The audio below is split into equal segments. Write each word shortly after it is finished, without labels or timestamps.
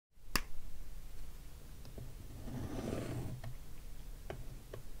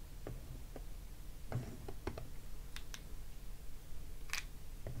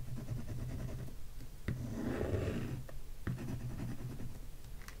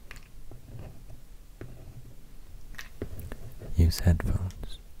use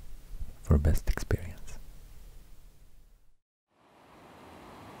headphones for best experience.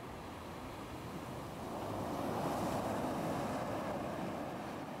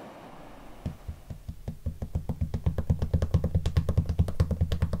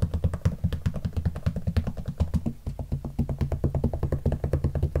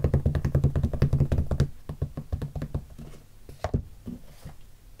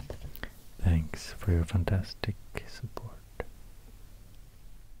 Thanks for your fantastic support.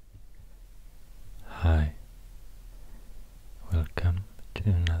 Hi, welcome to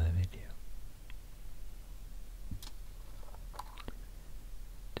another video.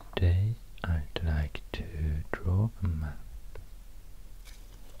 Today I'd like to draw a map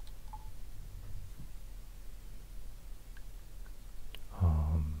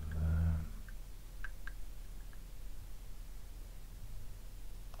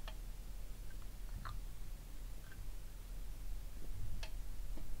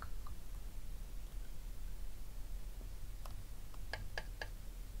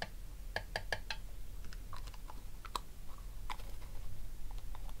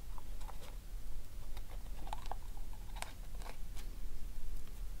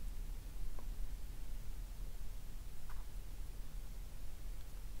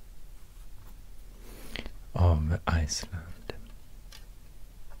of Iceland,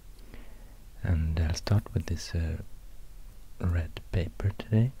 and I'll start with this red paper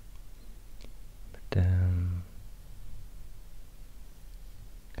today, but kind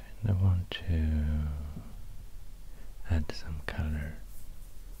of want to add some color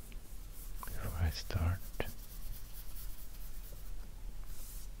before I start.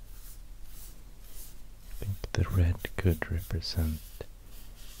 I think the red could represent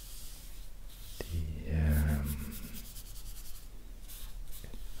the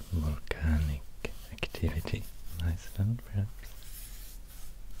volcanic activity in Iceland, perhaps.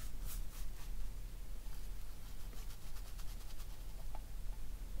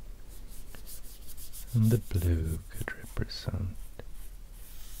 And the blue could represent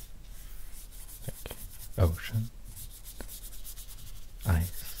like ocean,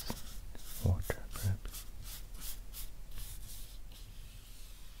 ice, water, perhaps.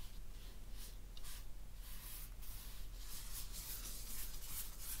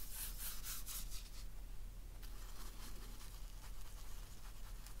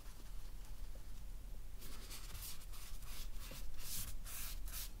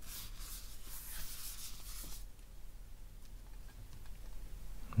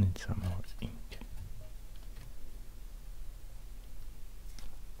 Need some more ink.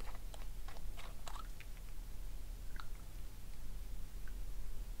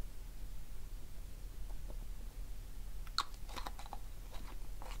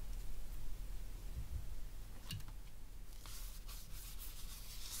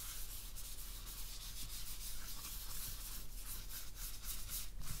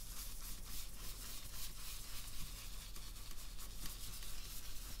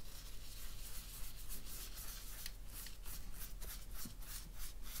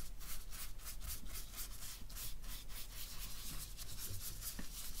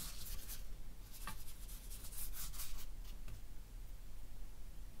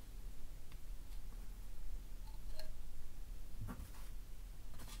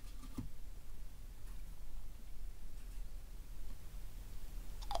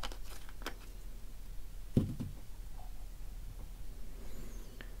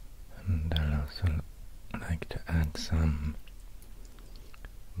 And I'll also like to add some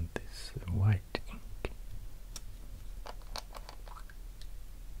of this white ink.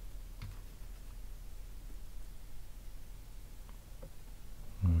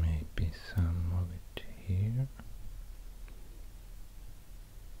 Maybe some of it here.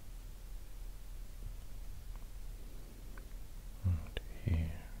 And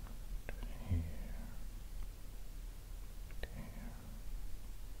here.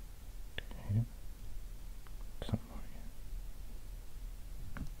 Somewhere here.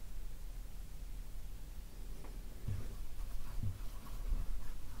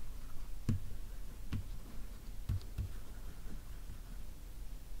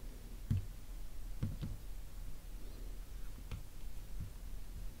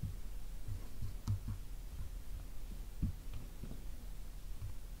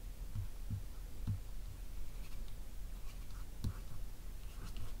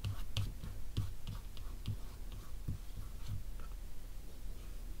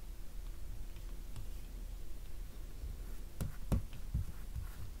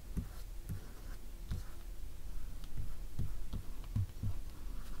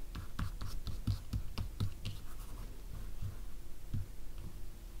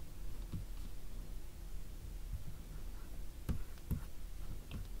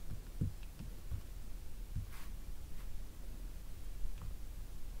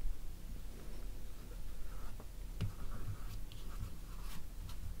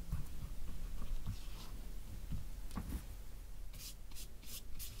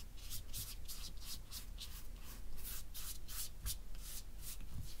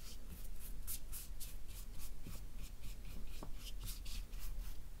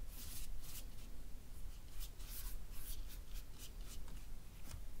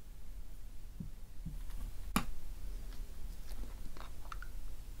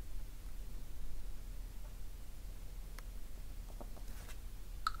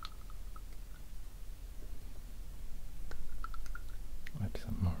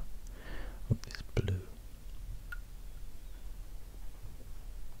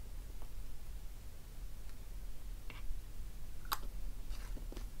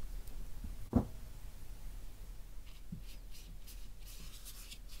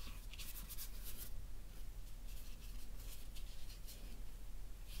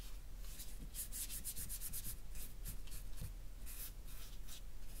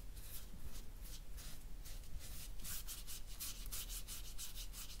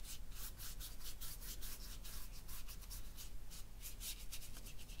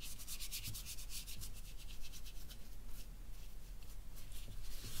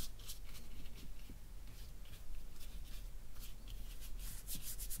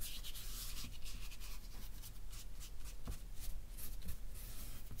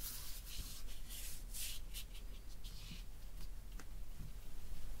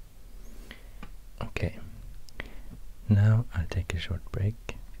 now I'll take a short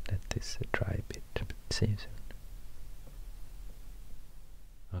break, let this dry a bit, but see you soon.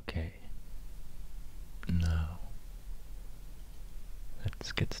 Okay, now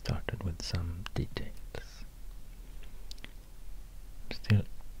let's get started with some details. I'm still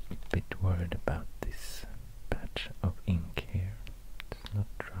a bit worried about this patch of ink here. It's not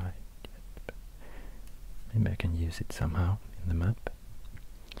dried yet, but maybe I can use it somehow in the map.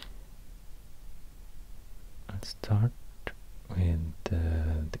 I'll start with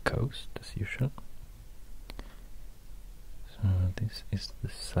the coast as usual. So this is the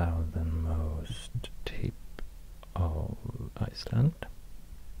southernmost tip of Iceland,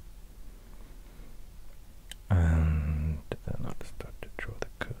 and then I'll start to draw the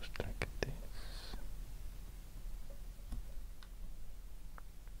coast like this.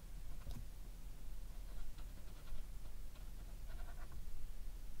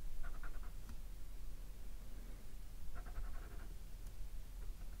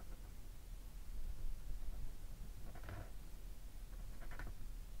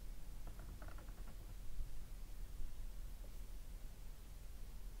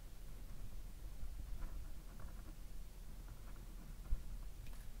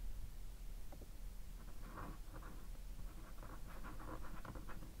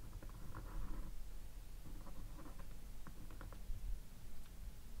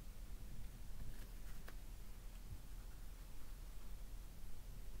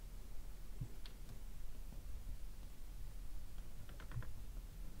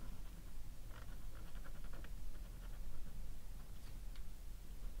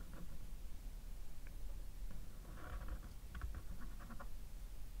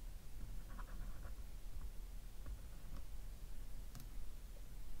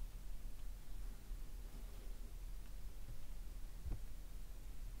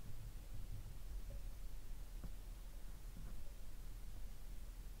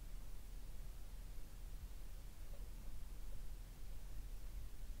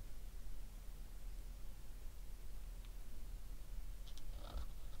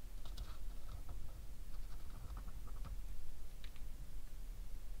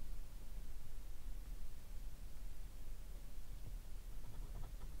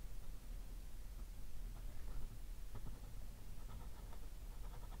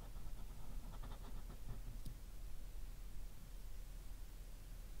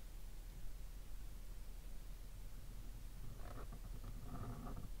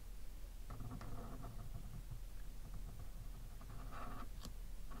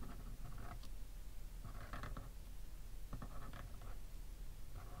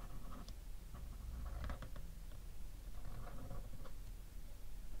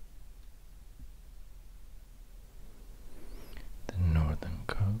 Northern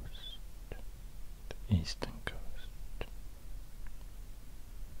coast, the eastern coast.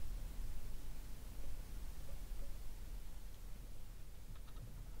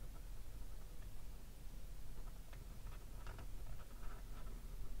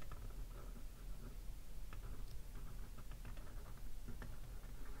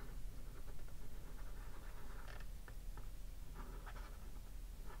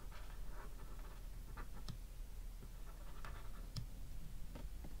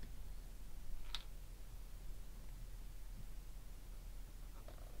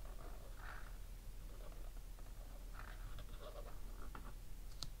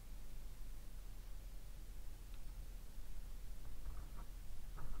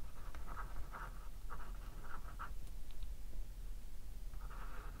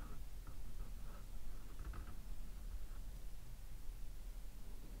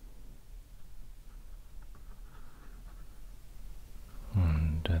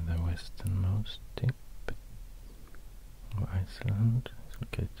 The westernmost tip of Iceland is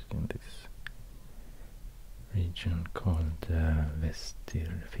located in this region called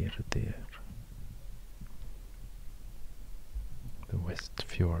Vestfjords. The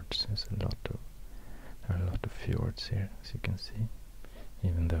Westfjords is there are a lot of fjords here, as you can see,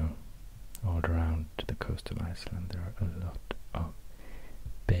 even though all around the coast of Iceland there are a lot of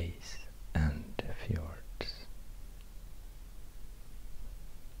bays and fjords.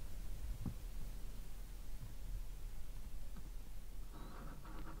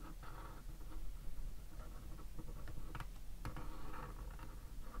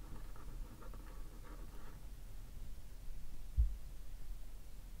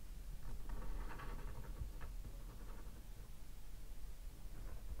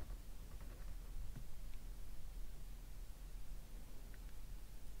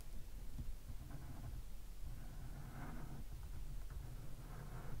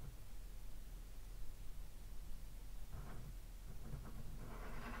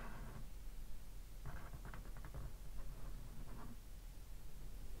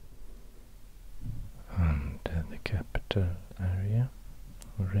 capital area,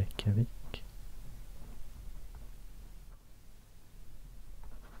 Reykjavik.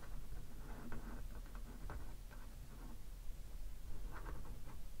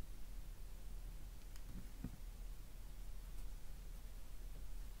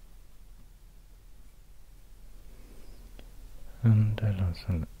 And I'd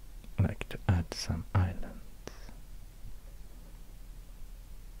also like to add some islands.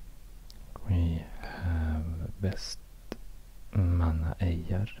 We have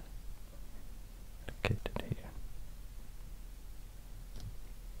Vestmannaeyjar located here.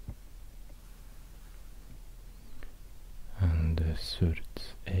 And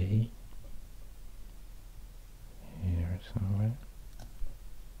Surtsey here somewhere.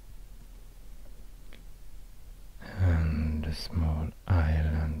 And a small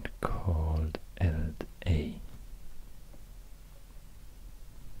island called Eldey.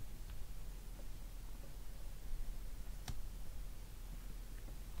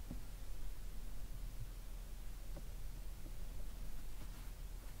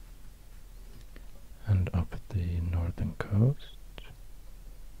 And up the northern coast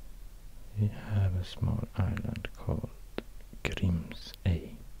we have a small island called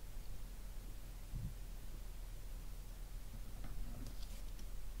Grimsey.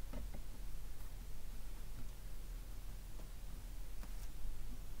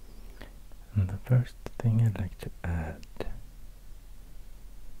 And the first thing I'd like to add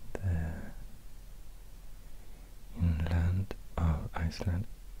the inland of Iceland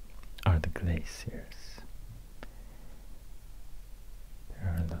are the glaciers. There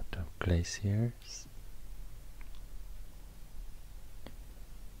are a lot of glaciers,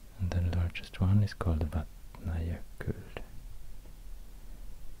 and the largest one is called Vatnajökull.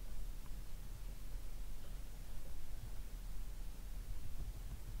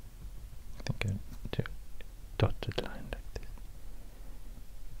 I think I'll do a dotted line like this.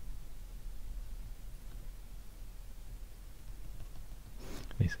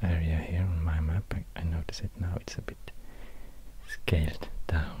 This area here on my map, I notice it now, it's a bit scaled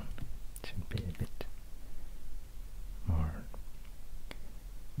down. It should be a bit more,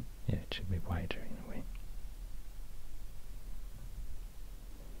 yeah, it should be wider in a way.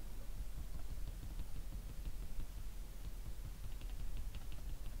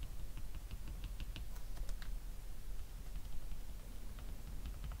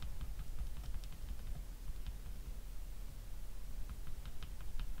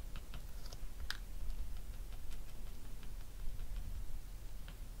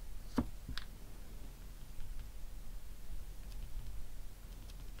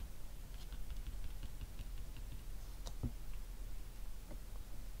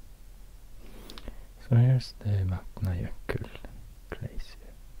 So here's the Vatnajökull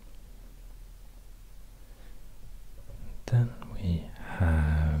glacier. Then we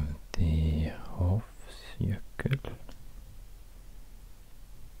have the Hofsjökull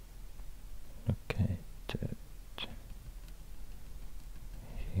located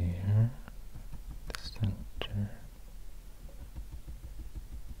here, the center.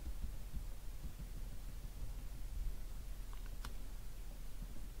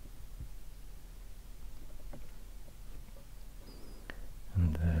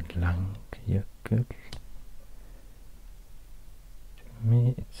 And the Langjökull, to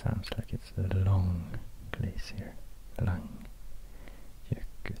me it sounds like it's a long glacier, Langjökull.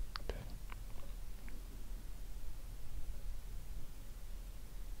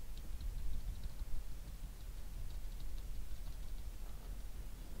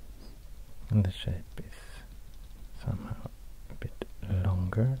 And the shape is somehow a bit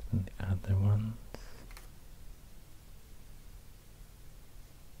longer than the other ones.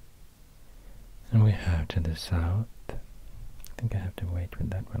 And we have to the south, I think I have to wait with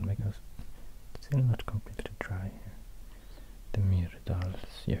that one because it's still not completely dry here, the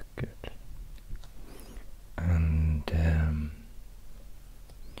Mýrdalsjökull. And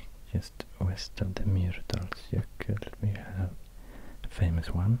just west of the Mýrdalsjökull we have a famous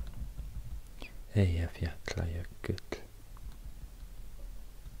one, Eyjafjallajökull.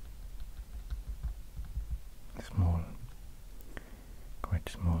 Small, quite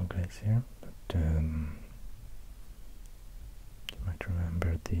small glacier, but you might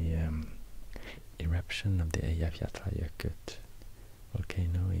remember the eruption of the Eyjafjallajökull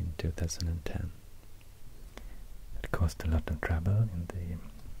volcano in 2010. It caused a lot of trouble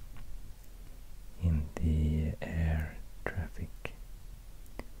in the air traffic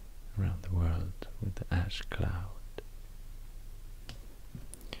around the world with the ash cloud.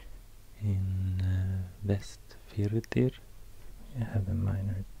 In Westfjords we have a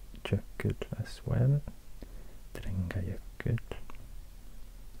minor jökull as well, Vatnajökull.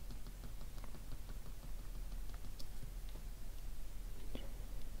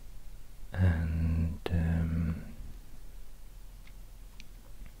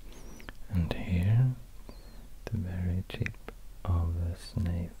 And here, the very tip of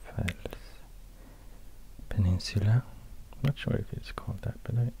Snæfell's Peninsula. I'm not sure if it's called that,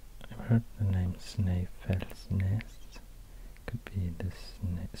 but I've heard the name Snæfellsnes. Could be the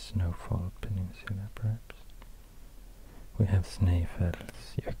Snowfall Peninsula, perhaps. We have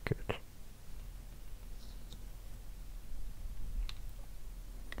Snæfellsjökull.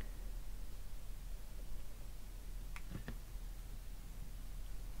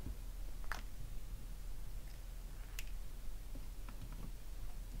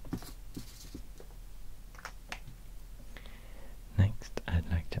 Next, I'd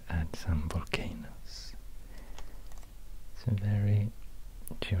like to add some volcanoes. It's a very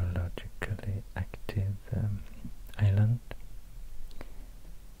geologically active island,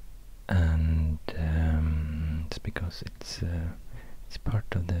 and it's because it's part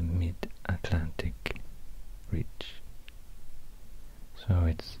of the mid-Atlantic ridge. So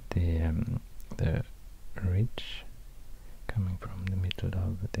it's the ridge coming from the middle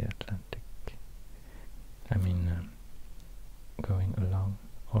of the Atlantic. I mean, going along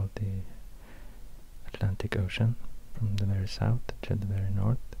all the Atlantic Ocean from the very south to the very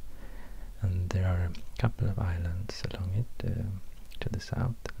north, and there are a couple of islands along it to the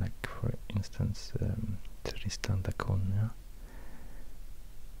south, like for instance Tristan da Cunha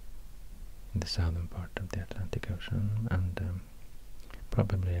in the southern part of the Atlantic Ocean, and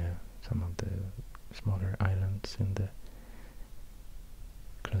probably some of the smaller islands in the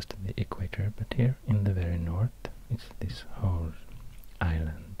close to the equator. But here in the very north, it's this whole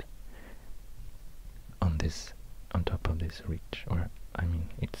island on top of this ridge, or I mean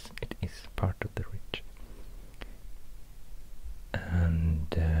it is part of the ridge. And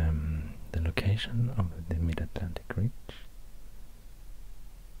the location of the mid-Atlantic ridge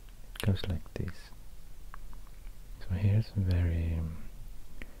goes like this. So here's a very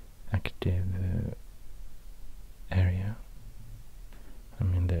active area. I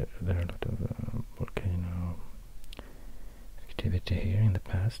mean, there are a lot of volcano activity here in the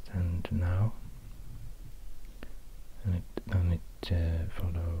past and now, and it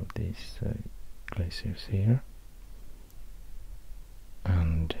follow these glaciers here,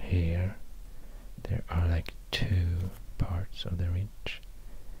 and here there are like two parts of the ridge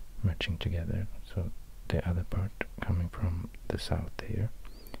merging together, so the other part coming from the south here.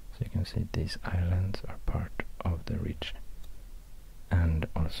 So you can see these islands are part of the ridge, and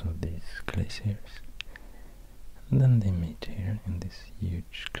also these glaciers. And then they meet here in this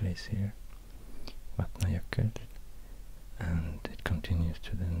huge glacier, Vatnajökull, and it continues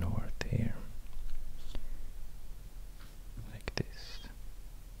to the north here, like this.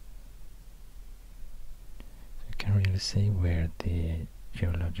 So you can really see where the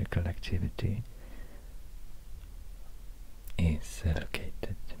geological activity is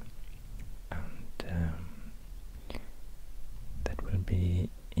located, and that will be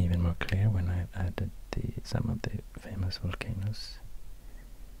even more clear when I've added some of the famous volcanoes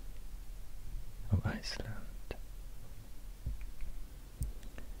of Iceland.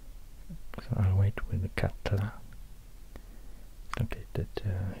 So I'll wait with the Katla, located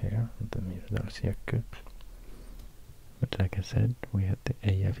here on the Mýrdalsjökull. But like I said, we had the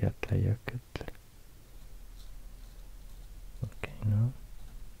Eyjafjallajökull volcano.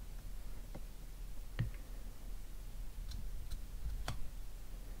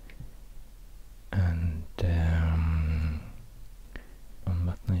 And on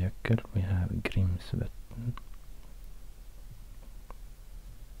Vatnajökull we have Grímsvötn.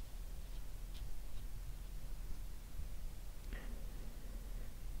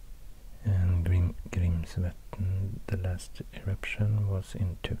 And Grímsvötn, the last eruption was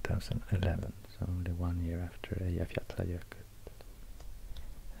in 2011, so only 1 year after Eyjafjallajökull.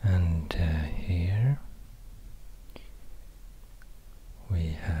 And here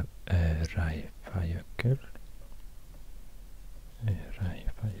we have Reyðarfjallajökull.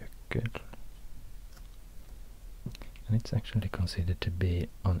 And it's actually considered to be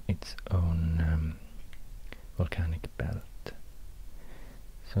on its own volcanic belt.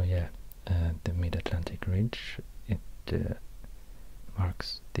 So yeah, the mid-Atlantic ridge, it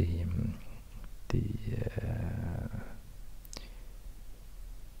marks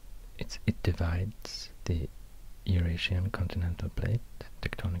it divides the Eurasian continental plate,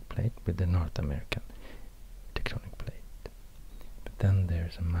 tectonic plate, with the North American tectonic plate. But then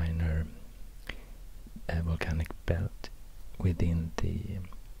there's a minor volcanic belt within the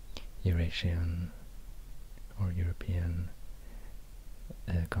Eurasian or European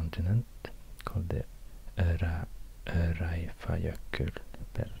continent called the Vatnajökull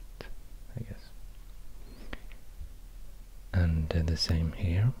belt, I guess. And the same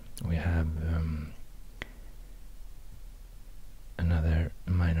here. We have another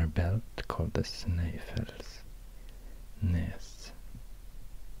minor belt called the Snæfellsnes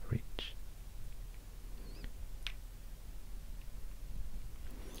Ridge.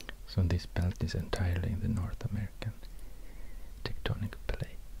 So this belt is entirely the North American tectonic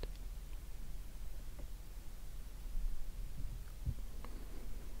plate.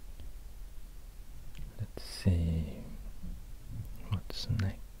 Let's see what's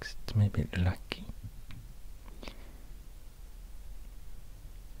next. Maybe Laki.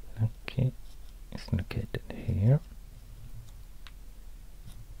 Laki is located here.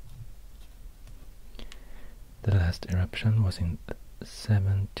 The last eruption was in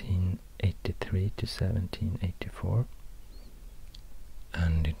 1783 to 1784,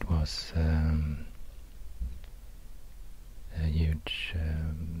 and it was a huge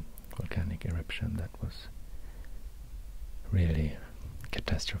volcanic eruption that was really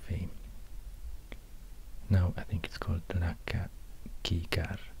catastrophe. Now I think it's called Laki,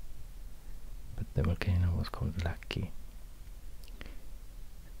 but the volcano was called Laki.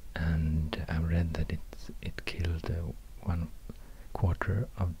 And I read that it killed 1/4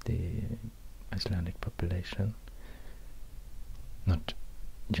 of the Icelandic population, not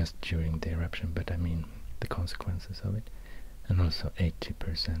just during the eruption, but I mean the consequences of it, and also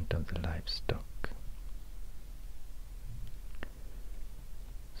 80% of the livestock.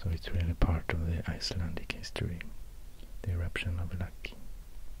 So it's really part of the Icelandic history, the eruption of Laki.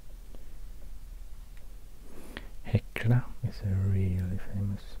 Hekla is a really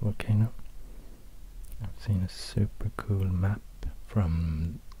famous volcano. I've seen a super cool map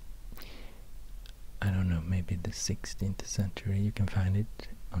from, I don't know, maybe the 16th century. You can find it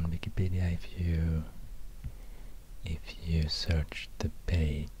on Wikipedia if you search the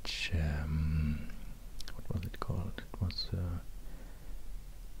page, what was it called? It was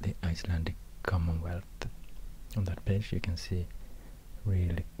the Icelandic Commonwealth. On that page you can see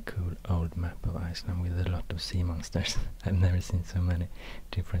really cool old map of Iceland with a lot of sea monsters. I've never seen so many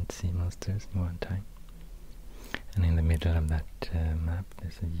different sea monsters in one time. And in the middle of that map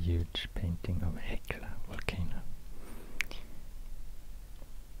there's a huge painting of Hekla volcano.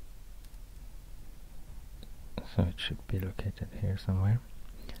 So it should be located here somewhere.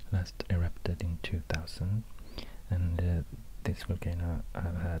 Last erupted in 2000, and this volcano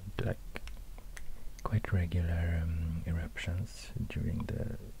have had like quite regular eruptions during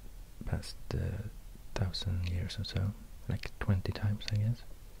the past 1,000 years or so, like 20 times I guess,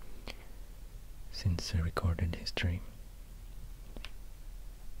 since recorded history.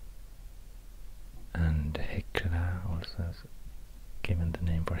 And Hekla also has given the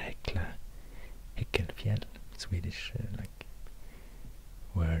name for Hekla, Häckelfjäll, Swedish like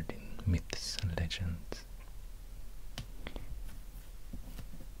word in myths and legends.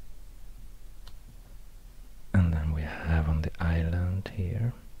 And then we have on the island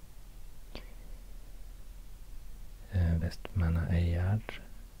here Vestmannaeyjar,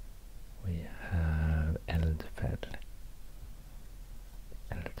 we have Eldfell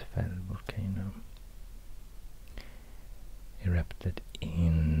volcano, erupted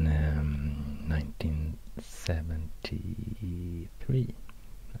in 1973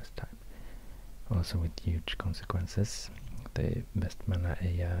 last time, also with huge consequences. The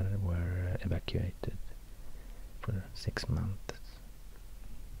Vestmannaeyjar were evacuated for 6 months.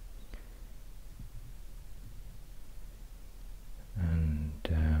 And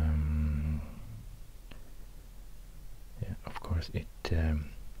yeah, of course it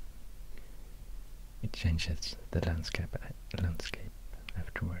changes the landscape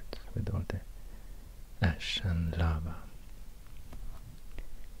afterwards with all the ash and lava.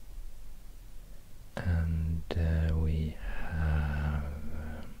 And we have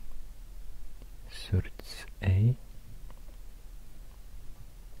Surtsey,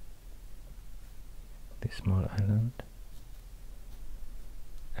 this small island.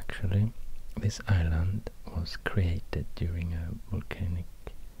 Actually, this island was created during a volcanic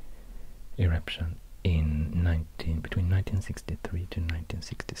eruption between 1963 to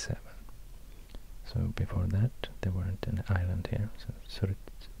 1967. So before that there weren't an island here, so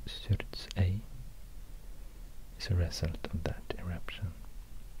Surtsey is a result of that eruption.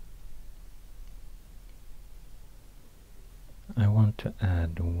 I want to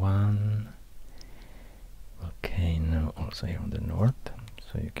add one volcano also here on the north,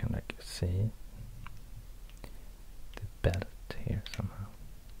 so you can like see the belt here somehow.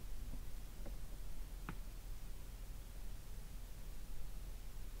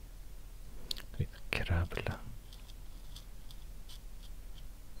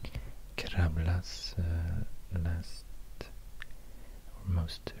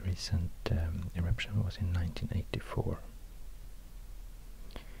 most recent eruption was in 1984.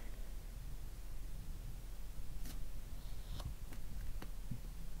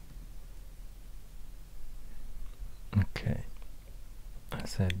 Okay, I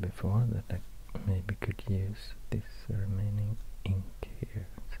said before that I maybe could use this remaining ink here.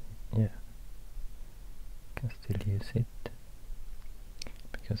 So, yeah, can still use it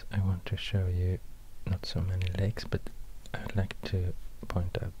because I want to show you not so many lakes, but I'd like to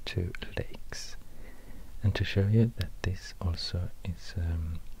point out 2 lakes and to show you that this also is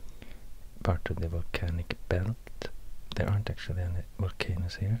part of the volcanic belt. There aren't actually any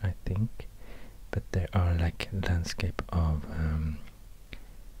volcanoes here, I think, but there are like landscape of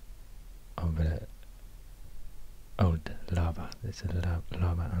old lava. There's a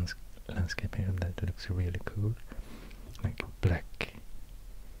lava landscape here that looks really cool, like black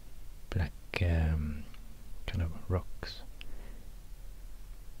kind of rocks.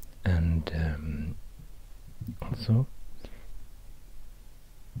 And also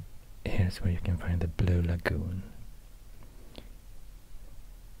here's where you can find the Blue Lagoon.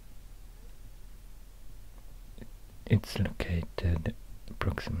 It's located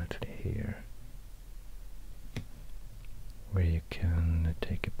approximately here, where you can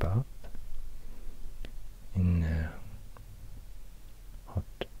take a bath in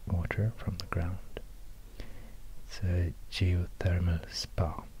hot water from the ground. It's a geothermal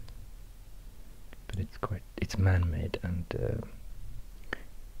spa, but it's man-made, and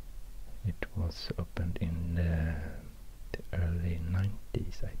it was opened in the early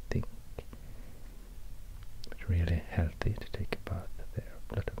 90s, I think. But really healthy to take a bath. There are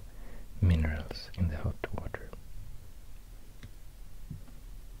a lot of minerals in the hot water.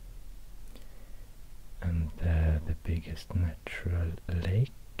 And the biggest natural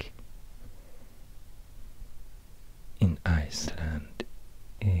lake in Iceland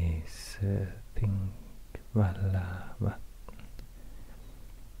is Þingvellir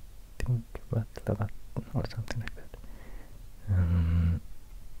or something like that.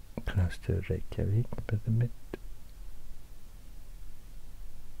 Close to Reykjavik, but a bit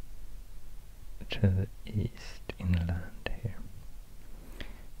to the east inland here.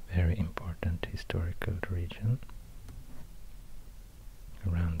 Very important historical region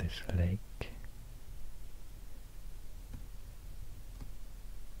around this lake.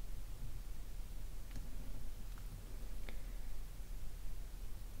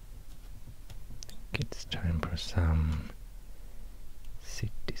 I think it's time for some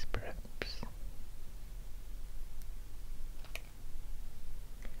cities, perhaps.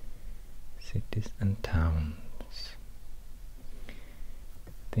 Cities and towns.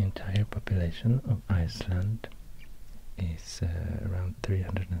 The entire population of Iceland is around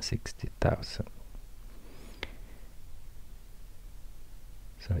 360,000.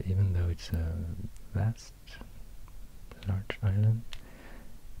 So even though it's a vast, large island,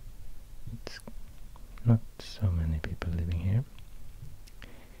 it's not so many people living here,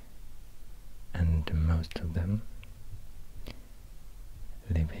 and most of them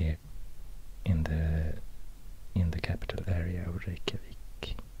live here in the capital area of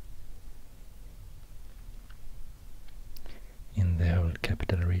Reykjavik. In the whole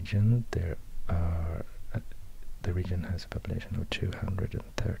capital region, the region has a population of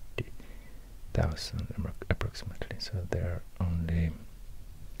 230,000 approximately, so there are only a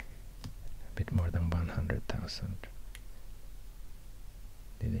bit more than 100,000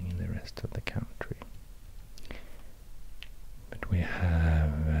 living in the rest of the country. But we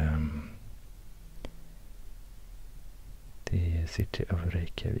have the city of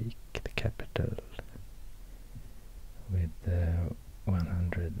Reykjavik, the capital, with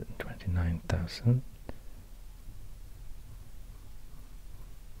 129,000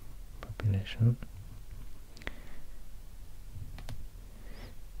 population.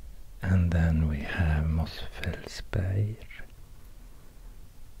 And then we have Mosfellsberg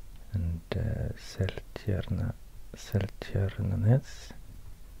and Seltjarnarnes,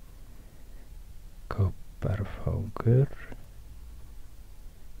 Kopparfogur,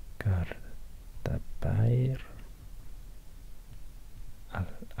 Garðabær,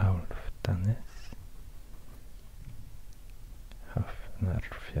 Álftanes,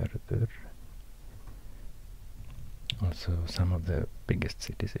 Hafnarfjörður. Also some of the biggest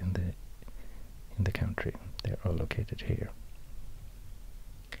cities in the country, they're all located here.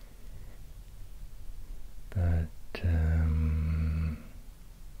 But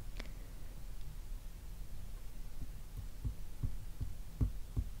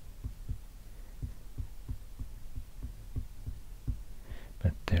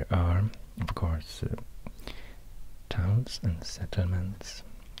there are, of course, towns towns and settlements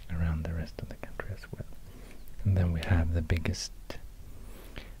around the rest of the country as well. And then we have the biggest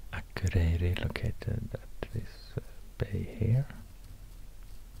Akureyri located at this bay here.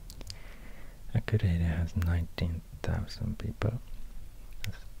 Akureyri has 19,000 people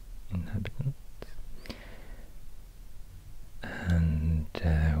as inhabitants. And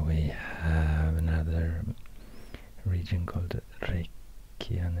we have another region called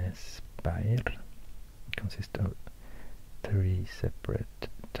Reykjanesbær. It consists of 3 separate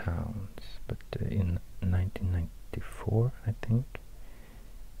towns, but in 1994, I think,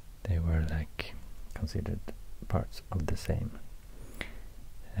 they were like considered parts of the same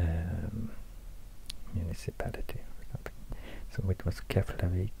municipality or something. So it was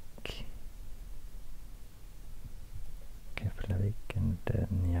Keflavik and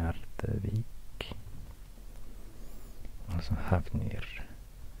Njarðvík. Also Hafnir.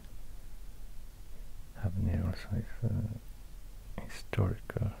 Hafnir also is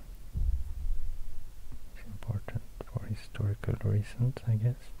historical. It's important for historical reasons, I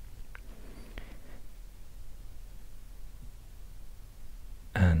guess.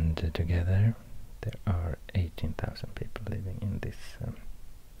 And together there are 18,000 people living in this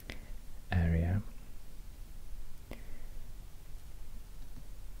area.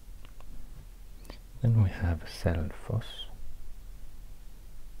 Then we have Selfoss.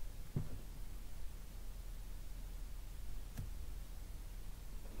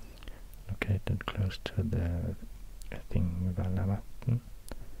 Located close to the Þingvellir,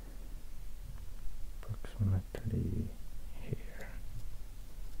 approximately here.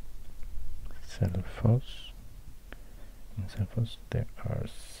 Selfoss. In Selfoss there are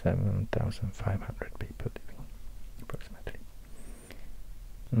 7,500 people living, approximately.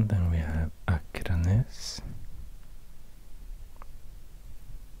 And then we have Akranes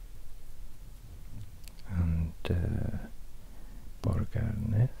and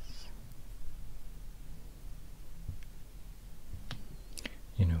Borgarnes.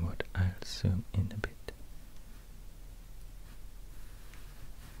 You know what, I'll zoom in a bit.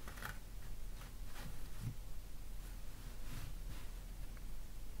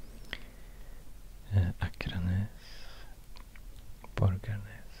 Akranes,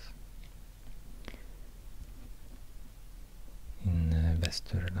 Borgarnes. In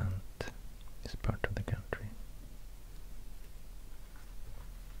Västerland is part of the country.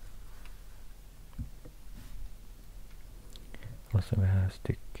 Also we have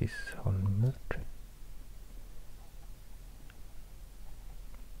Stykkisholmur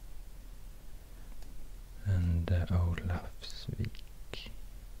and Ólafsvík.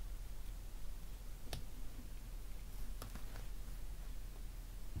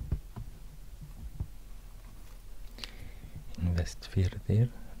 In Westfjords, the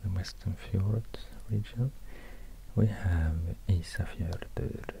Western Fjords region, we have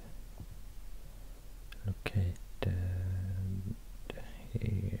Ísafjörður, located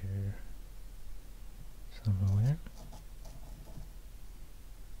here somewhere.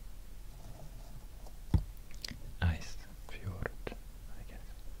 Icefjord, I guess.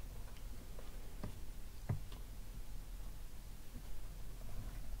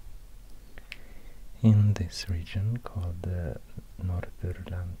 In this region called the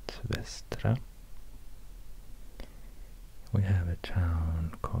Norðurland Vestra, we have a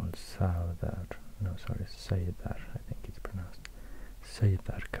town called Söydar, I think it's pronounced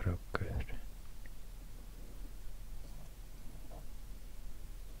Sauðárkrókur.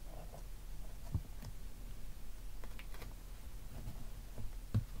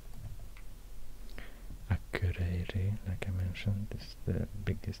 Akureyri, like I mentioned, is the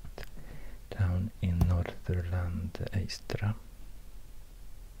biggest town in Norðurland Eystra.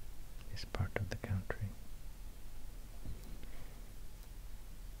 Is part of the country.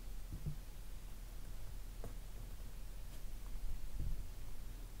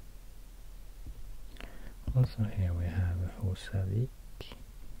 Also here we have Húsavík.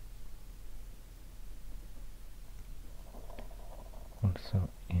 Also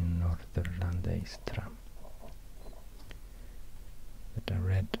in Norðurland Eystra. That I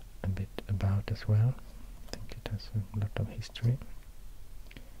read a bit about as well. I think it has a lot of history.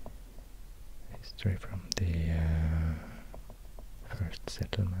 History from the first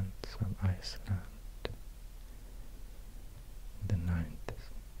settlements of Iceland in the 9th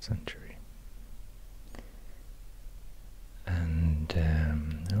century. And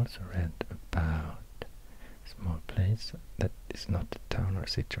I also read about a small place that is not a town or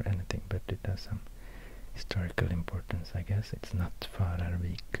city or anything, but it has some historical importance, I guess. It's not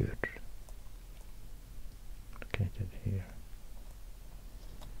Fararvíkur, located here.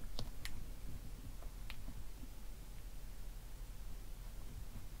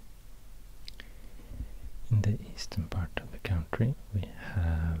 the eastern part of the country we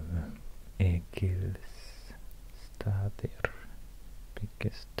have Egilsstadir,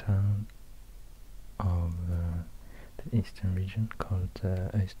 biggest town of the eastern region, called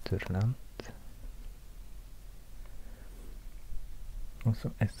Österland.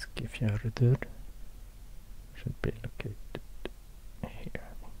 Also Eskifjörður should be located here.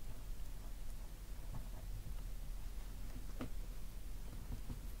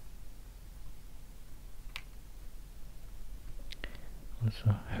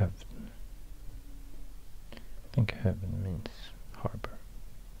 Also Hövn. I think Hövn means harbor.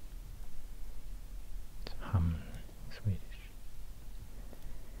 It's hamn in Swedish.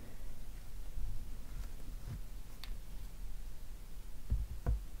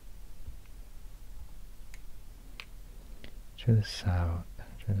 To the south,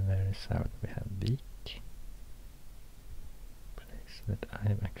 to the very south, we have Vik, place that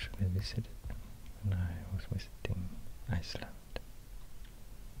I've actually visited when I was visiting Iceland.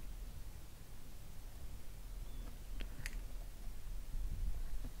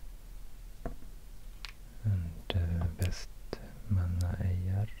 And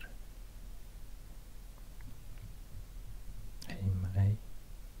Vestmannaeyjar, Heimaey.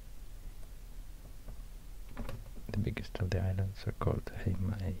 The biggest of the islands are called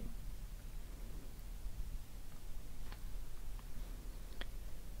Heimaey.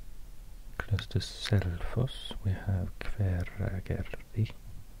 Close to Selfoss we have Hveragerði.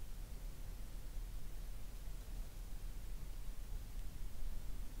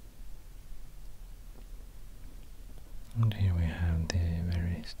 And here we have the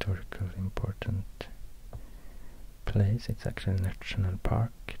very historical important place. It's actually a national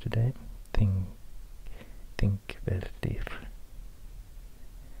park today. Þingvellir.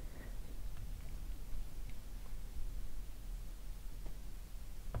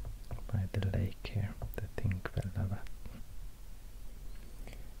 By the lake here, the Þingvellir.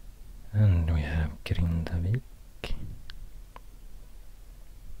 And we have Grindavik.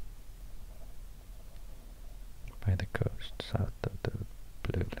 By the coast, south of the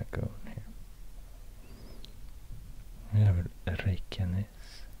Blue Lagoon here. We have Reykjanes.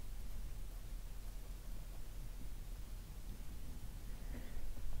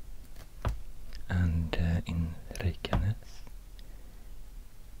 And in Reykjanes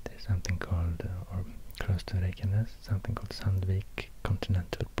there's something called, or close to Reykjanes, something called Sandvik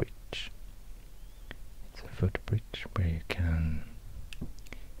Continental Bridge. It's a footbridge where you can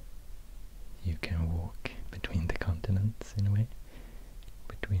walk between the continents in a way,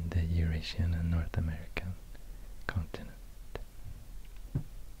 between the Eurasian and North American continent,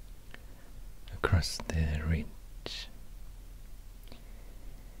 across the ridge.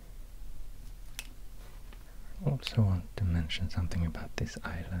 Also want to mention something about this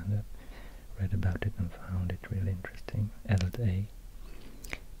island. I read about it and found it really interesting. Eldey.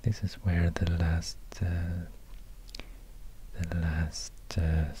 This is where the last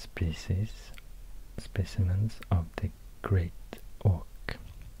specimens of the great auk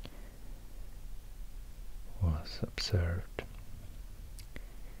was observed.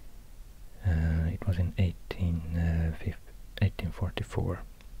 It was in 1844.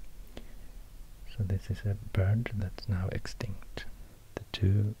 So this is a bird that's now extinct. The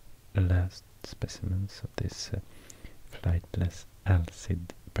two last specimens of this flightless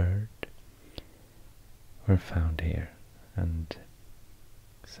alcid bird were found here and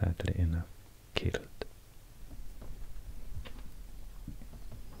sadly enough killed.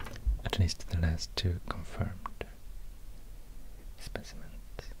 At least the last two confirmed specimens.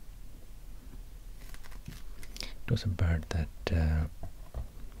 It was a bird that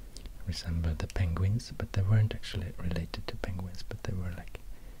resembled the penguins, but they weren't actually related to penguins, but they were like,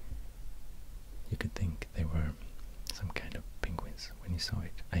 you could think they were some kind of penguins when you saw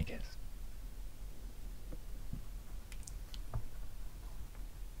it, I guess.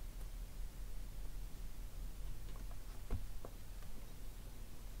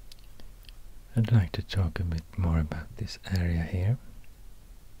 I'd like to talk a bit more about this area here.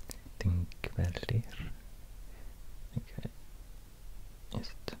 Þingvellir. Okay.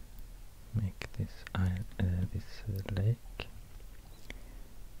 Just make this lake.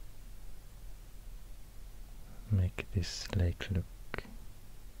 Make this lake look a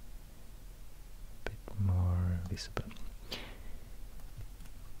bit more visible.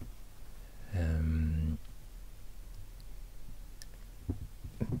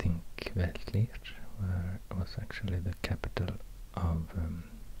 Þingvellir was actually the capital of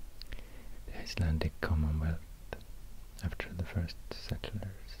the Icelandic Commonwealth after the first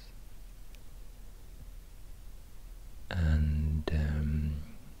settlers, and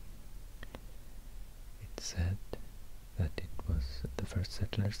it's said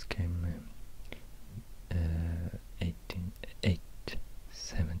settlers came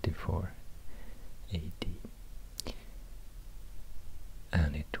 874 AD,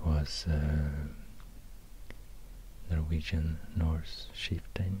 and it was Norwegian Norse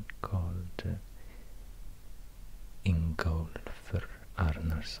chieftain called Ingolfur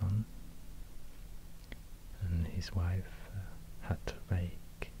Arnarsson and his wife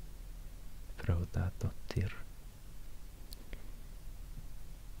Hatveig Fróðadóttir,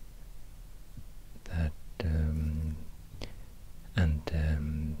 that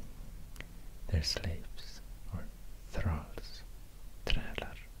their slaves or thralls,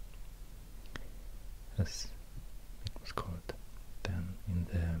 trälar, as it was called then in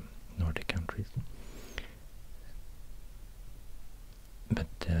the Nordic countries. But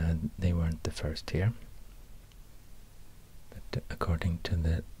they weren't the first here. But according to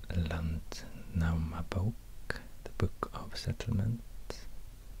the Landnámabók, the Book of Settlement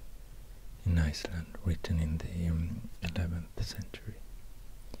in Iceland, written in the 11th century,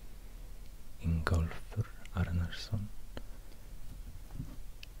 Ingolfur Arnarsson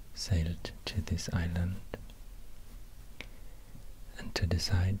sailed to this island and to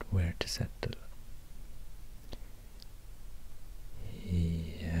decide where to settle.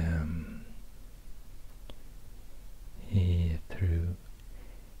 He threw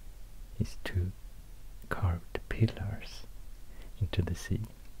his 2 carved pillars into the sea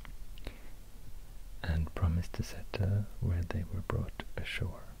and promised to settle where they were brought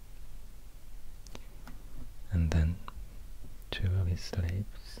ashore. And then 2 of his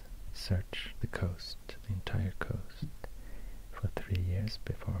slaves searched the coast, the entire coast, for 3 years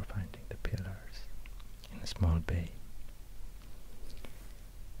before finding the pillars in a small bay.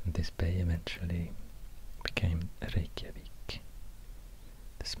 And this bay eventually became Reykjavik,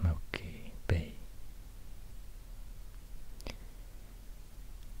 the Smoky Bay.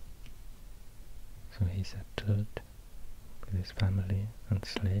 So he settled with his family and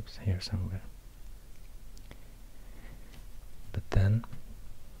slaves here somewhere. But then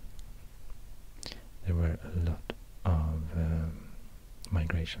there were a lot of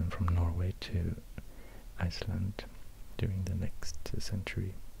migration from Norway to Iceland during the next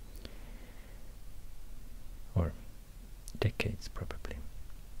century, or decades probably.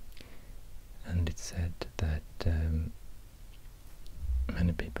 And it's said that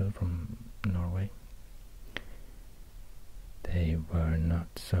many people from Norway, they were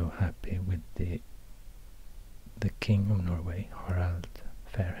not so happy with the king of Norway, Harald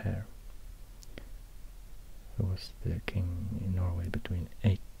Fairhair, who was the king in Norway between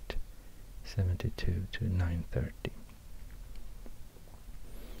 872 to 930.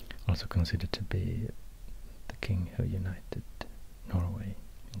 Also considered to be the king who united Norway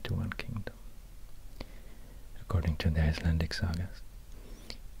into one kingdom, according to the Icelandic Sagas.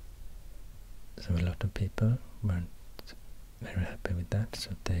 So a lot of people weren't very happy with that,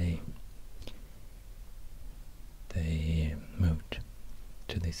 so they moved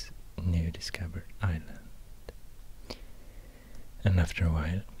to this new discovered island. And after a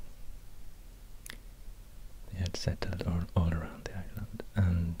while they had settled all around the island,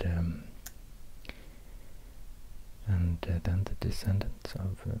 and then the descendants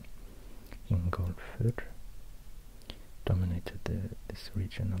of Ingolfur dominated this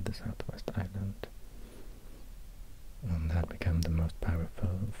region of the southwest island, and had become the most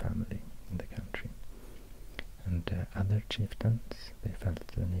powerful family in the country. And other chieftains, they felt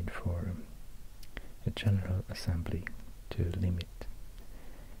the need for a general assembly to limit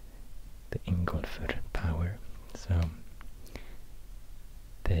the Ingolfur power. So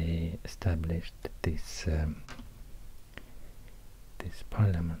they established this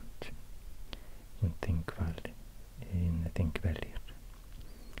parliament in Þingvellir.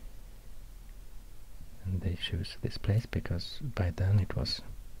 And they chose this place because by then it was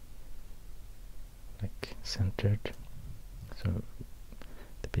like centered, so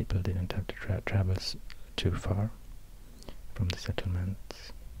the people didn't have to travel too far from the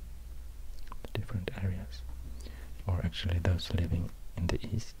settlements, the different areas. Or actually those living in the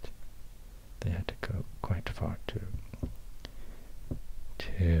east, they had to go quite far to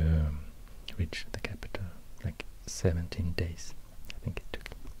reach the capital, like 17 days I think it took.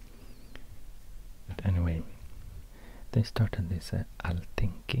 But anyway, they started this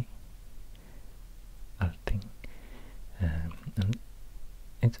Althing, and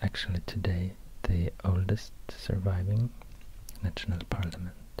it's actually today the oldest surviving national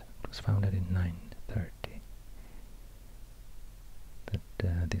parliament. It was founded in 930, but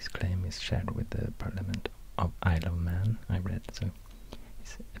this claim is shared with the Parliament of Isle of Man, I read, so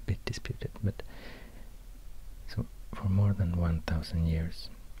it's a bit disputed. But so for more more than 1,000 years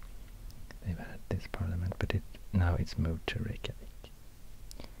they've had this parliament, but now it's moved to Reykjavik.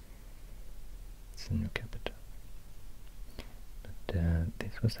 It's the new capital. But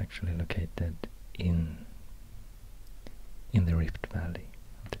this was actually located in the Rift Valley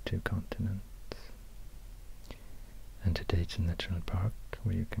of the two continents. And today it's a national park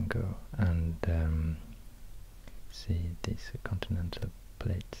where you can go and see these continental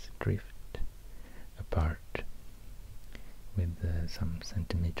plates drift apart with some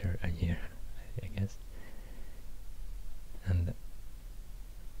centimeter a year, I guess. And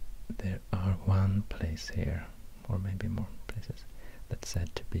there are one place here, or maybe more places, that's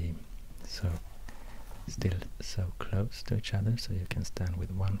said to be still so close to each other, so you can stand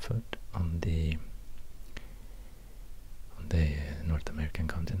with one foot on the North American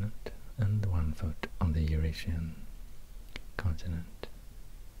continent and one foot on the Eurasian continent.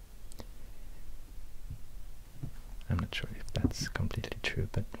 I'm not sure if that's completely true,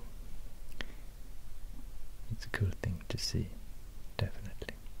 but it's a cool thing to see,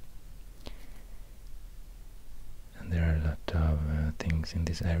 definitely. And there are a lot of things in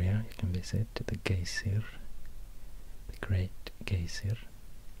this area you can visit. The Glacier, the Great Glacier,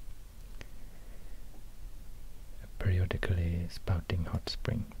 a periodically spouting hot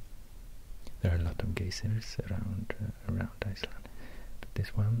spring. There are a lot of geysers around Iceland, but this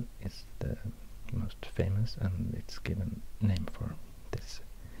one is the most famous, and it's given name for this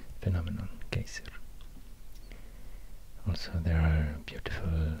phenomenon, geyser. Also there are a beautiful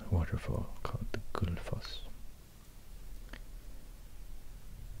waterfall called the Gullfoss.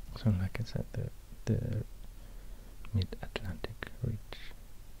 So like I said, the mid-Atlantic ridge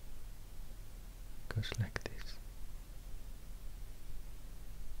goes like this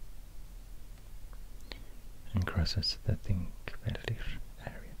and crosses the Þingvellir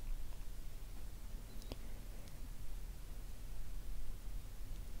area.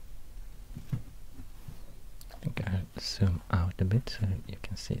 I think I'll zoom out a bit so you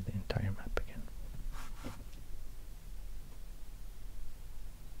can see the entire map again.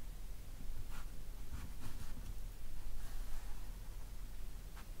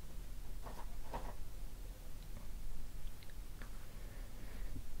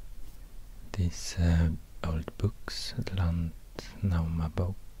 These old books,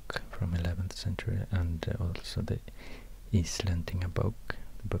 Landnámabók from 11th century, and also the Icelandingabók,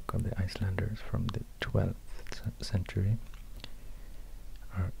 the book of the Icelanders from the 12th century,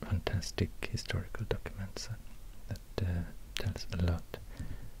 are fantastic historical documents that tells a lot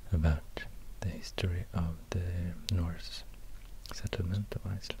about the history of the Norse settlement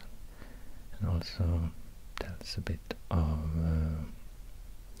of Iceland, and also tells a bit of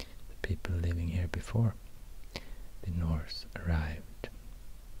the people living here before the Norse arrived.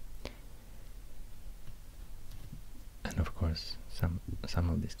 And of course some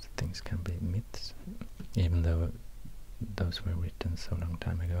of these things can be myths, even though those were written so long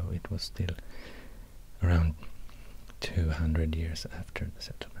time ago. It was still around 200 years after the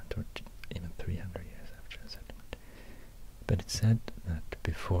settlement, or even 300 years after the settlement. But it's said that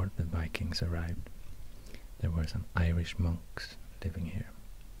before the Vikings arrived, there were some Irish monks living here,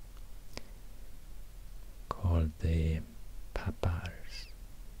 called the Papars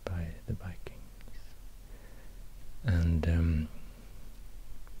by the Vikings. And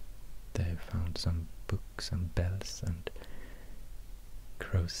they found some books and bells and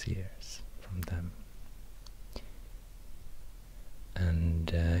crosiers from them.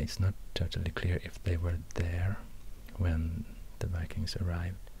 And it's not totally clear if they were there when the Vikings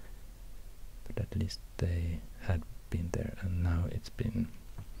arrived, but at least they had been there, and now it's been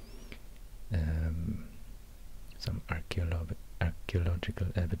some archaeological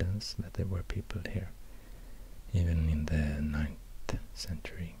evidence that there were people here, even in the 9th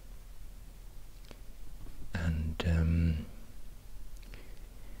century. And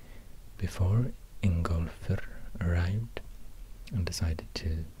before Ingolfur arrived and decided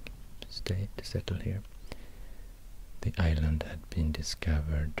to settle here, the island had been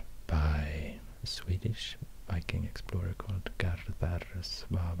discovered by a Swedish Viking explorer called Garðar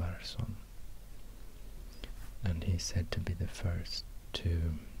Svavarsson, and he's said to be the first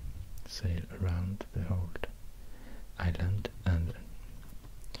to sail around the whole island, and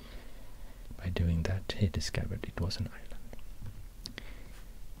by doing that he discovered it was an island.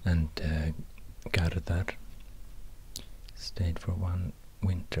 And Garðar stayed for one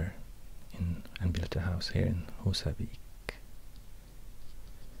winter and built a house here in Húsavík.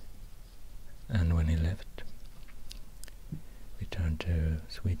 And when he left, returned to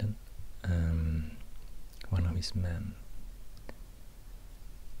Sweden, one of his men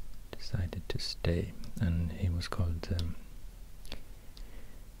decided to stay and he was called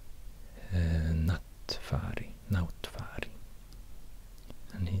Nautfari,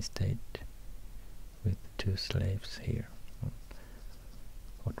 and he stayed with 2 slaves here,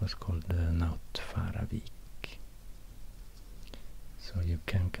 what was called Nautfaravik. So you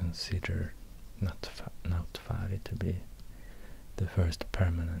can consider Nautfari to be the first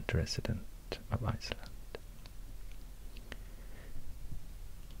permanent resident of Iceland.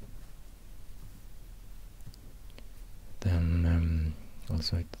 Then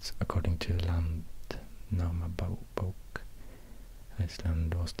also it's according to Landnámabók,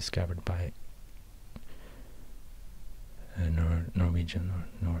 Iceland was discovered by a Norwegian or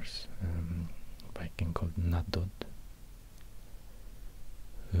Norse Viking called Nadod,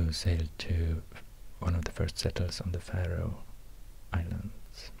 who sailed to one of the first settlers on the Faroe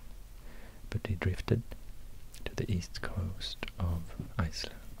Islands, but he drifted to the east coast of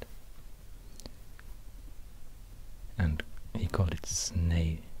Iceland, and he called it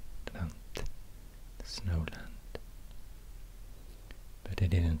Snæland, Snowland, but he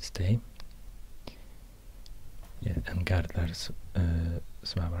didn't stay. Yeah, and Gardars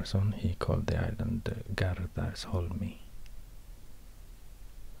Svavarsson, he called the island Gardarsholmi.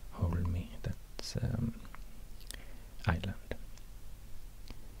 That's island.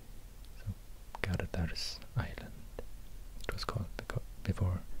 So Gardars Island it was called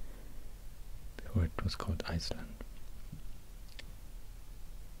before it was called Iceland.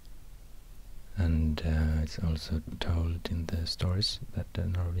 And it's also told in the stories that the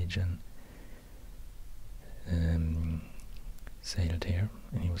Norwegian sailed here,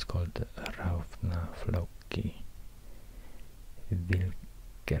 and he was called Raufnafloki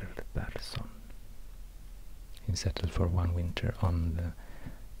Vilgerðarsson. He settled for 1 winter on the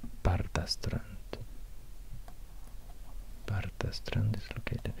Bardastrand. Bardastrand is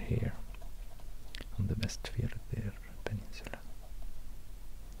located here on the Westfjords Peninsula.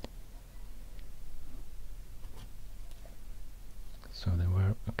 So there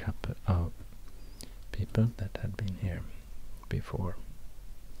were a couple of people that had been here before.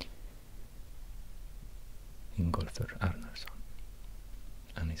 Ingolfur Arnarsson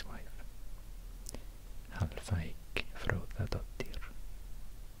and his wife Hallveig Fróðadóttir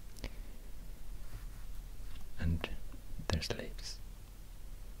and their slaves.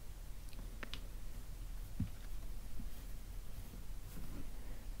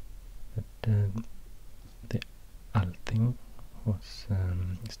 But the Althing was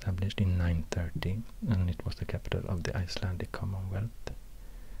established in 930, and it was the capital of the Icelandic Commonwealth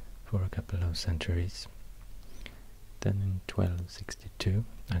for a couple of centuries. Then in 1262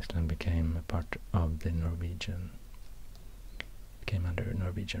 Iceland became a part of the became under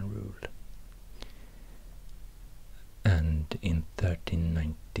Norwegian rule. And in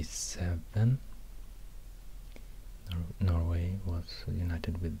 1397 Norway was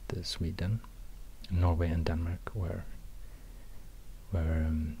united with Sweden. Norway and Denmark were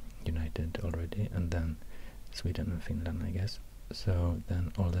united already, and then Sweden and Finland, I guess. So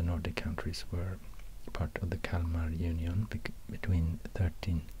then all the Nordic countries were part of the Kalmar Union between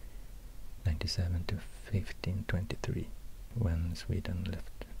 1397 to 1523, when Sweden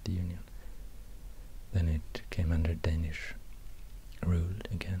left the Union. Then it came under Danish rule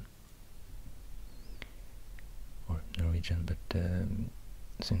again, or Norwegian, but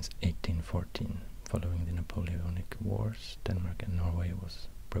since 1814, following the Napoleonic Wars, Denmark and Norway was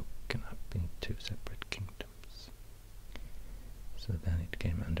broken up into separate kingdoms. So then it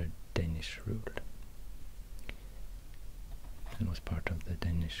came under Danish rule and was part of the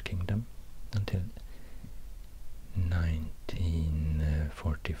Danish kingdom until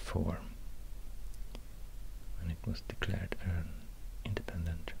 1944, when it was declared an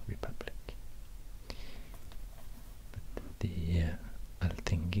independent republic. But the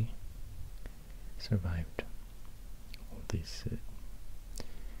Althing survived all these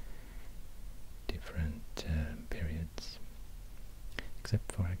different periods,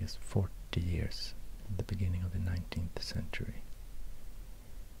 except for, I guess, 40 years at the beginning of the 19th century.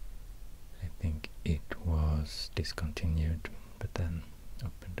 I think it was discontinued, but then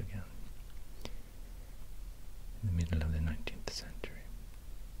opened again in the middle of the 19th century.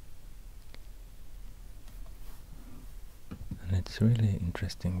 And it's really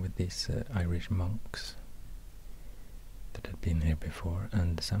interesting with these Irish monks that had been here before,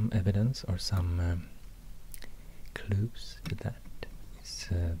 and some evidence or some clues to that is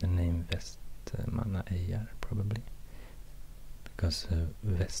the name Vestmannaeyjar, probably, because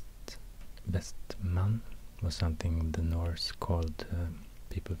Vestman was something the Norse called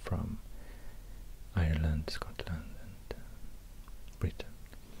people from Ireland, Scotland and Britain.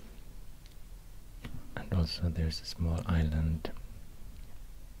 also there's a small island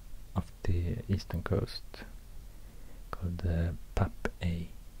off the eastern coast called the Pap-A.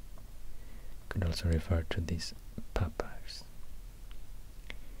 Could also refer to these papas.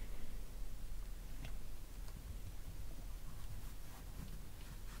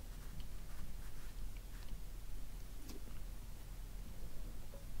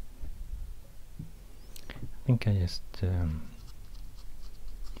 I think I just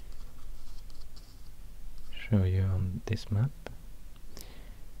show you on this map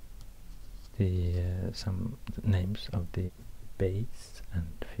some names of the bays and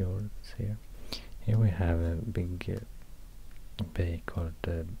fjords here. Here we have a big bay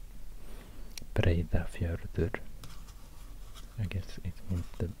called Breiðafjörður. I guess it means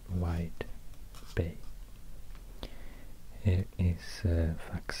the wide bay. Here is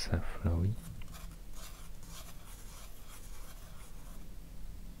Faxaflói.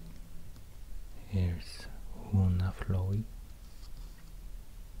 Here's Húnaflói,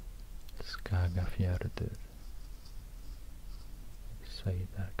 Skagafjörður,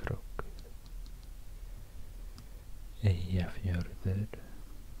 Sauðárkrókur, Eyjafjörður,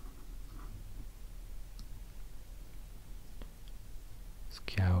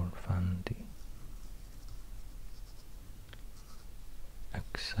 Skjálfandi,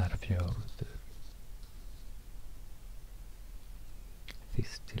 Öxarfjörður,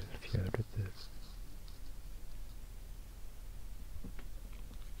 Þistilfjörður,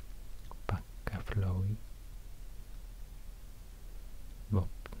 Bakkaflói,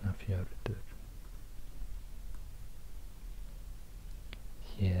 Vopnafjörður,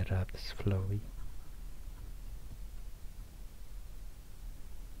 Héraðsflói,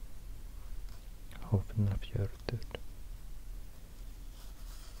 Hofnafjörður,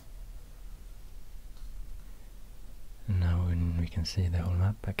 and now when we can see the whole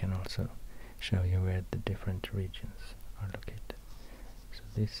map, I can also show you where the different regions are located. So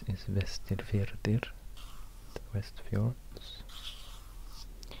this is Vesturfjörður, the Westfjords.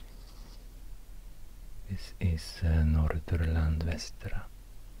 This is Norðurland Vestra,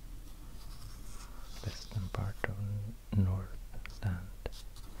 western part of Northland,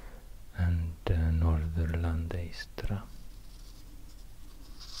 and Norðurland Eystra,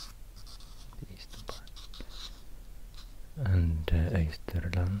 the eastern part, and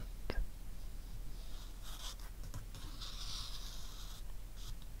Österland,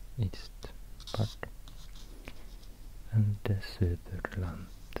 east part, and Söderland,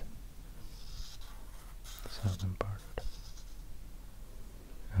 southern part.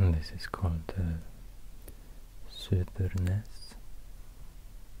 And this is called Södernes,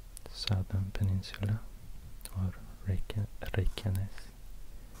 southern peninsula, or Reykjanes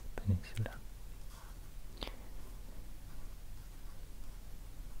peninsula.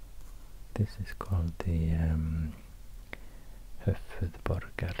 This is called the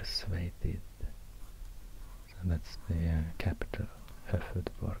Höfuðborgarsvæðið. So that's the capital,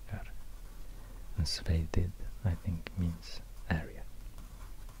 Höfuðborgar. And Svæðið, I think, means area,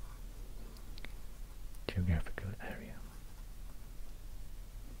 geographical area.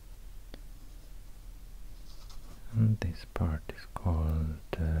 And this part is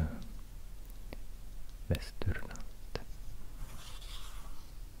called Vesturland.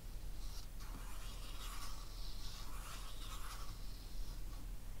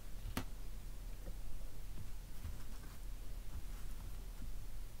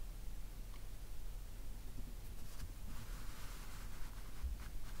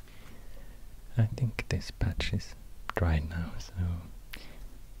 I think this patch is dry now, so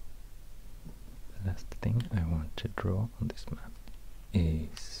the last thing I want to draw on this map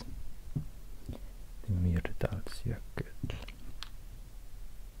is the Mýrdalsjökull.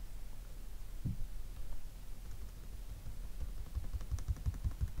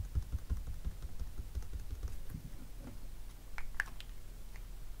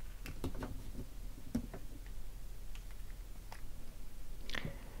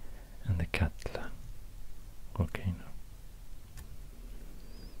 And the Katla volcano.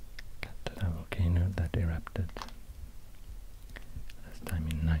 Katla volcano that erupted last time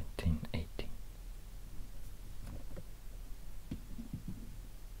in 1980.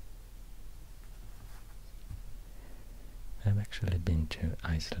 I've actually been to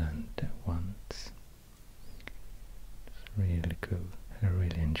Iceland once. It's really cool. I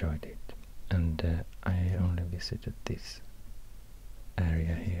really enjoyed it. And I only visited this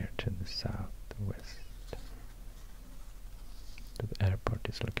area here to the southwest. The airport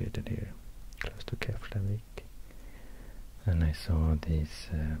is located here, close to Keflavik, and I saw this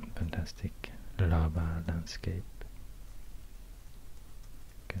fantastic lava landscape,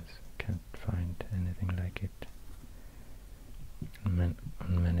 because I can't find anything like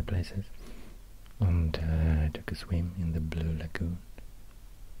places. And I took a swim in the Blue Lagoon.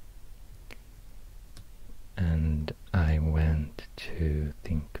 And I went to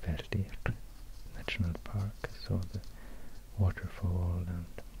Þingvellir National Park, saw the waterfall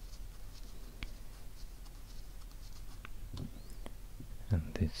and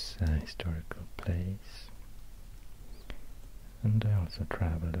this historical place. And I also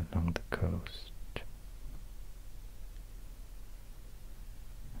traveled along the coast.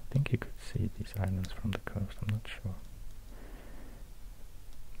 I think you could see these islands from the coast, I'm not sure.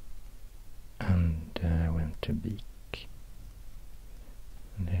 And I went to Vik.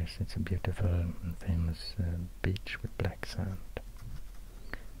 And it's a beautiful and famous beach with black sand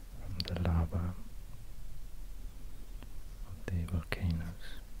from the lava of the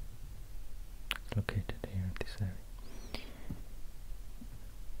volcanoes. It's located here in this area.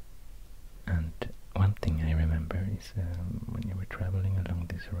 And one thing I remember is when you were traveling along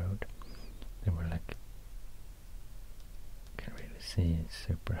this road, there were like, you can really see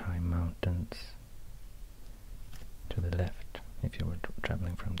super high mountains to the left. If you were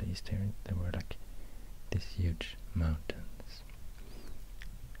traveling from the east here, there were like these huge mountains.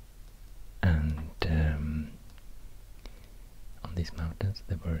 And on these mountains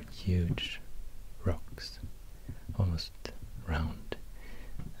there were huge rocks, almost round.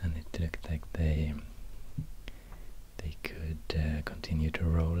 And it looked like they could continue to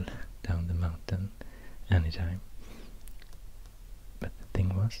roll down the mountain anytime. But the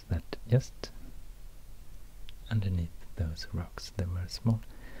thing was that just underneath those rocks there were small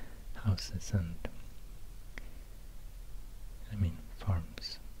houses and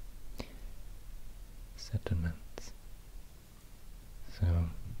farms, settlements. So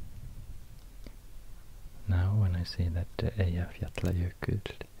now when I see that Vatnajökull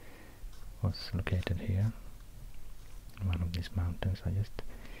was located here, in one of these mountains, I just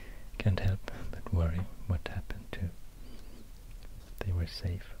can't help but worry what happened to, they were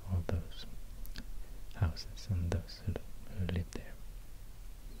safe, all those houses and those who lived there.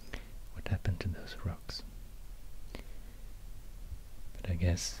 What happened to those rocks? But I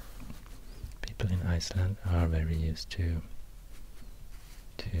guess people in Iceland are very used to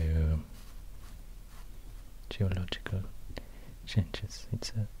geological changes.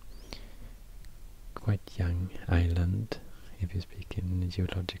 It's a quite young island, if you speak in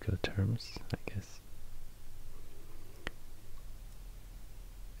geological terms, I guess.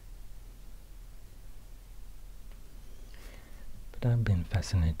 But I've been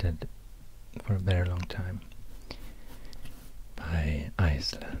fascinated for a very long time by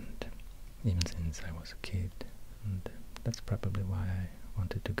Iceland, even since I was a kid, and that's probably why I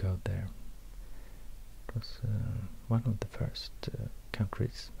wanted to go there. It was one of the first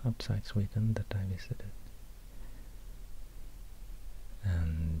countries outside Sweden that I visited.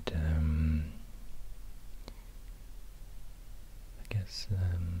 And I guess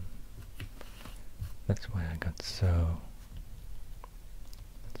that's why I got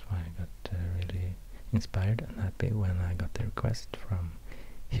really inspired and happy when I got the request from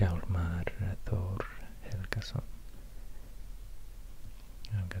Hjalmar Thor Helgason.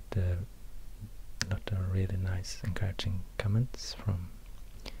 I got a lot of really nice, encouraging comments from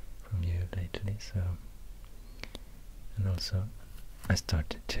you lately. So, and also I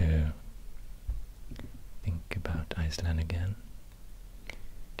started to think about Iceland again.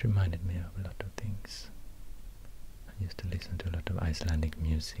 It reminded me of a lot of things. I used to listen to a lot of Icelandic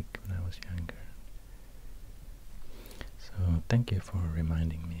music when I was younger. So thank you for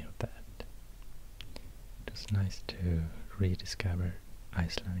reminding me of that. It was nice to rediscover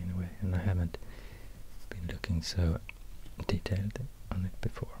Iceland in a way, and I haven't been looking so detailed on it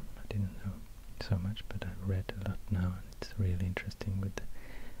before. I didn't know so much, but I've read a lot now, and it's really interesting with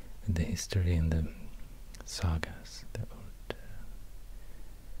the history and the sagas, the old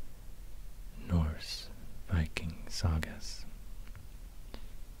Norse Viking sagas,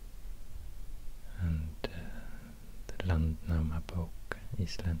 and the Landnámabók,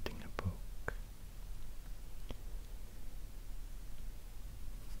 Icelandingabók.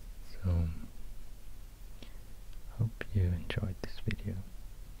 So, hope you enjoyed this video,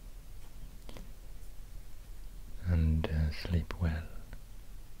 and sleep well.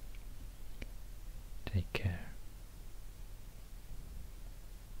 Take care.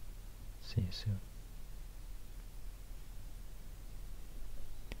 See you soon.